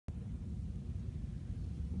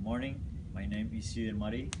morning, my name is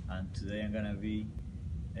Yider and today I'm gonna be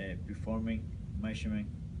performing measurement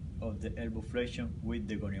of the elbow flexion with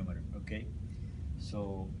the goniometer. Okay,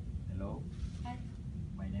 so hello. Hi.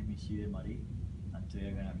 My name is Yider and today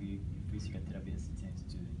I'm gonna be your physical therapy assistant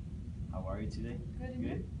today. How are you today? Good.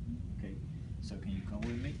 Good. Okay, so can you come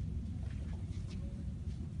with me?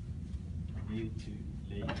 I need you to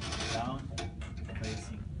lay down,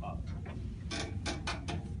 facing up.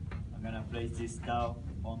 I'm gonna place this towel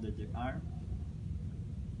under the arm,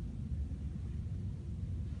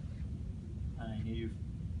 and I need you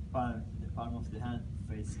the palm of the hand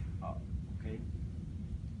facing up. Okay.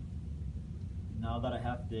 Now that I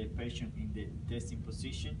have the patient in the testing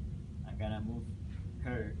position, I'm gonna move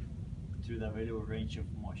her through the available range of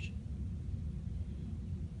motion.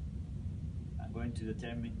 I'm going to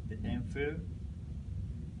determine the end field.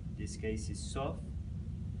 This case is soft,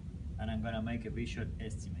 and I'm gonna make a visual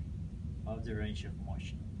estimate of the range of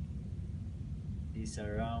motion. It's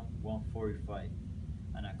around 145,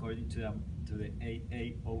 and according to the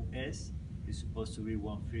AAOS, it's supposed to be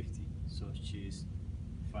 150, so she's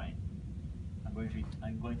fine. I'm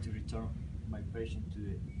going to return my patient to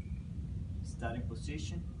the starting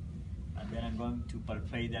position, and then I'm going to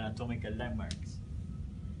palpate the anatomical landmarks.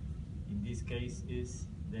 In this case, is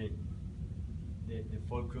the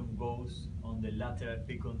fulcrum goes on the lateral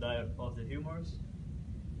epicondyle of the humerus.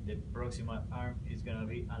 The proximal arm is going to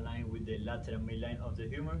be aligned with the lateral midline of the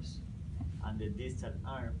humerus, and the distal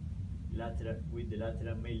arm with the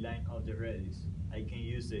lateral midline of the radius. I can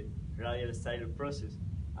use the radial stylo process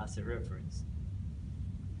as a reference.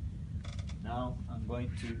 Now I'm going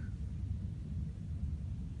to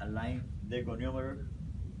align the goniometer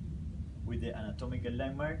with the anatomical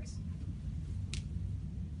landmarks.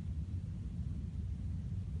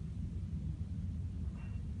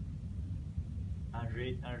 And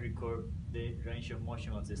read and record the range of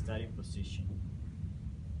motion of the starting position.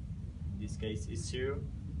 In this case is 0.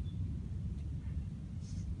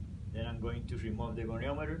 Then I'm going to remove the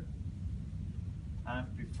goniometer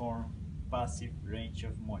and perform passive range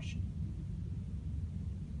of motion.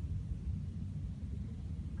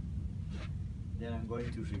 Then I'm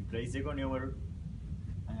going to replace the goniometer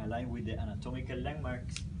and align with the anatomical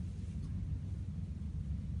landmarks.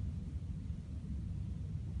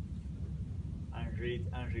 And read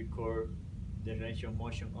and record the range of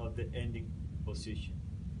motion of the ending position.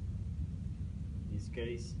 In this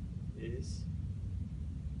case is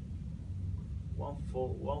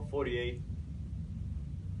 148.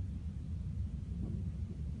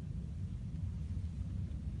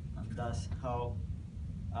 And that's how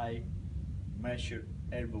I measure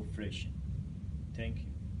elbow flexion. Thank you.